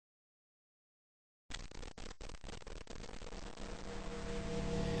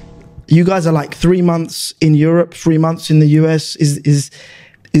you guys are like 3 months in Europe, 3 months in the US. Is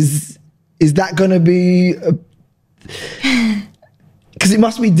that going to be? Because it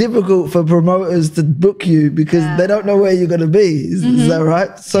must be difficult for promoters to book you because they don't know where you're going to be. Is that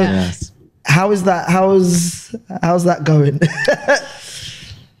right? So how is that? How's that going?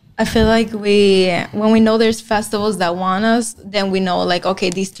 I feel like when we know there's festivals that want us, then we know like, okay,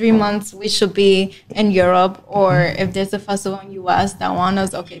 these 3 months we should be in Europe, or if there's a festival in US that want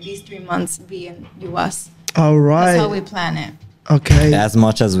us, okay, these 3 months be in US. All right. That's how we plan it. Okay. As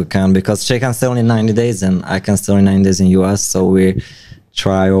much as we can, because she can stay only 90 days and I can stay only 90 days in US. So we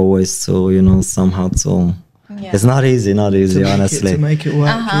try always to, you know, somehow to... It's not easy, honestly. To make it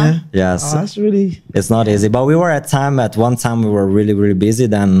work, Yes. Oh, that's really... It's not easy. But we were at one time we were really, really busy.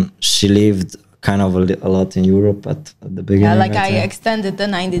 Then she lived kind of a lot in Europe at the beginning. Yeah, like I extended the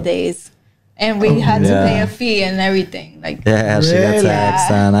 90 days. And we had to pay a fee and everything. Like she got to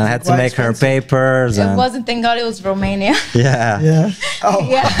extend. I had to make her papers. It wasn't, thank God it was Romania. Yeah. Oh.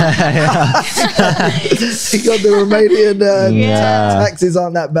 Yeah. You got the Romanian taxes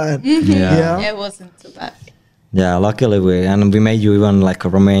aren't that bad. It wasn't too bad. Yeah, luckily we made you even like a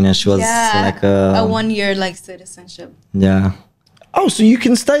Romanian. She was like a 1 year like citizenship. Yeah. Oh, so you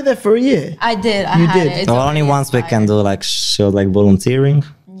can stay there for a year? I did. I had it. Well, only once we can do like she was like volunteering.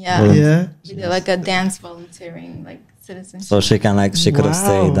 Yeah. We did like a dance volunteering like citizenship. So she can like she could have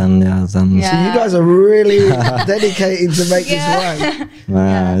stayed and So you guys are really dedicated to make this work.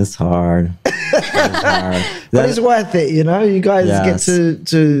 It's hard. But it's worth it, you know. You guys get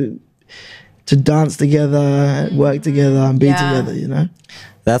to dance together, work together, and be together, you know.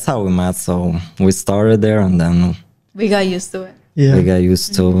 That's how we met. So we started there, and then we got used to it. We got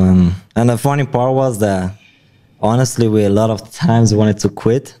used to, and the funny part was that honestly, we a lot of times wanted to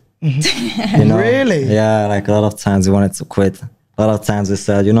quit. You know? Really? Yeah, like a lot of times we wanted to quit. A lot of times we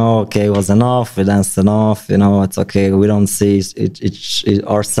said, you know, okay, it was enough. We danced enough. You know, it's okay. We don't see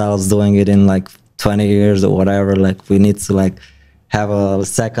ourselves doing it in like 20 years or whatever. Like we need to like have a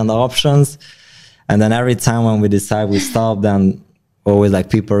second options. And then every time when we decide we stop, then always like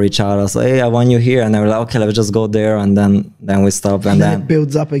people reach out us, hey, I want you here, and then we're like, okay, let's just go there, and then we stop, and then it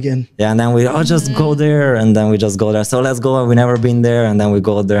builds up again. Yeah, and then we just go there, and then we just go there. So let's go. We never been there, and then we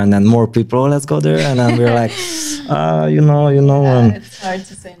go there, and then more people, let's go there, and then we're like, you know. It's hard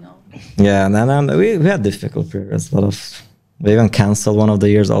to say no. Yeah, and then we had difficult periods. We even canceled one of the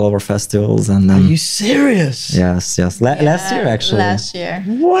years all of our festivals, and then. Are you serious? Yes. Last year actually. Last year.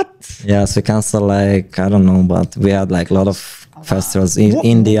 What? Yes, we canceled like I don't know, but we had like a lot of festivals in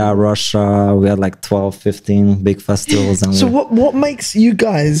India, Russia. We had like 12, 15 big festivals. And so what makes you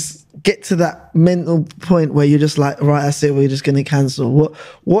guys get to that mental point where you're just like, right, that's it, we're just going to cancel?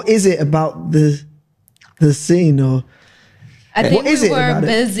 What is it about the scene, or I think we were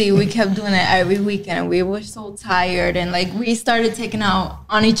busy. We kept doing it every weekend, and we were so tired, and like we started taking out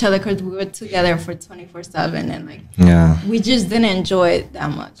on each other because we were together for 24/7, and like we just didn't enjoy it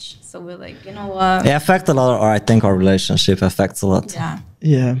that much. So we're like, you know what? It affects a lot, or I think our relationship affects a lot.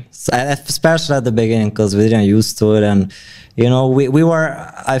 Yeah. So, especially at the beginning, because we didn't used to it, and you know, we were.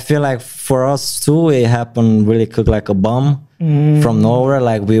 I feel like for us too, it happened really quick, like a bomb from nowhere.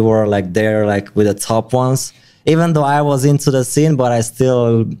 Like we were like there, like with the top ones. Even though I was into the scene, but I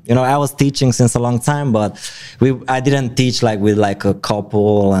still, you know, I was teaching since a long time, but I didn't teach like with like a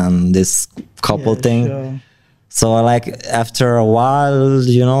couple and this couple thing. Sure. So like after a while,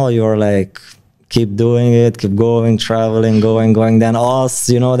 you know, you're like, keep doing it, keep going, traveling, going. Then us,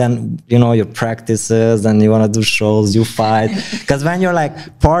 you know, your practices, and you want to do shows, you fight. Because when you're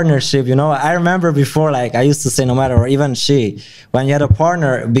like partnership, you know, I remember before, like I used to say no matter, or even when you had a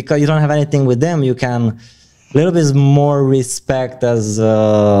partner, because you don't have anything with them, you can little bit more respect as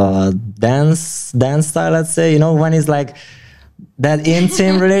dance style, let's say, you know, when it's like that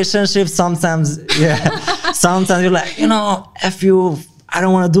intimate relationship, sometimes you're like, you know, I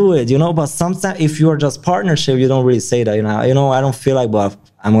don't want to do it, you know, but sometimes if you're just partnership, you don't really say that, you know, I don't feel like, but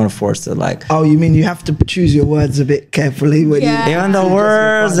I'm going to force it, like. Oh, you mean you have to choose your words a bit carefully when even the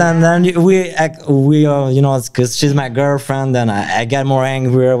words, and then we you know, because she's my girlfriend, and I get more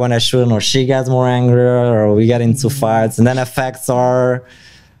angrier when I shouldn't, or she gets more angrier, or we get into fights, and then affects our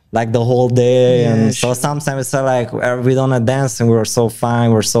like the whole day. And so sometimes it's like we don't dance and we're so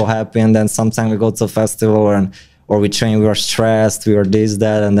fine, we're so happy, and then sometimes we go to a festival or we train, we are stressed, we are this,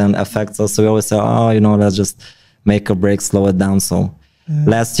 that, and then affects us. So we always say, oh, you know, let's just make a break, slow it down. So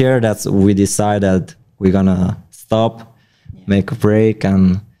last year, we decided we're gonna stop, make a break,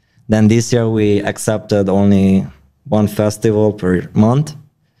 and then this year we accepted only one festival per month.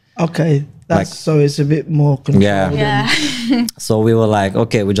 Okay, so it's a bit more controlled. Yeah. So we were like,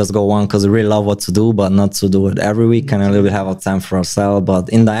 okay, we just go one because we really love what to do, but not to do it every weekend. And a little bit have a time for ourselves. But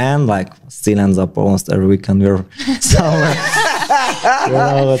in the end, like, still ends up almost every weekend we're somewhere. You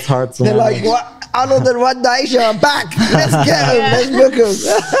know, it's hard to. They're like, what? Arnold and Wandaisha are back. Let's get them. Let's book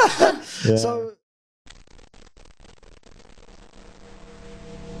them. So.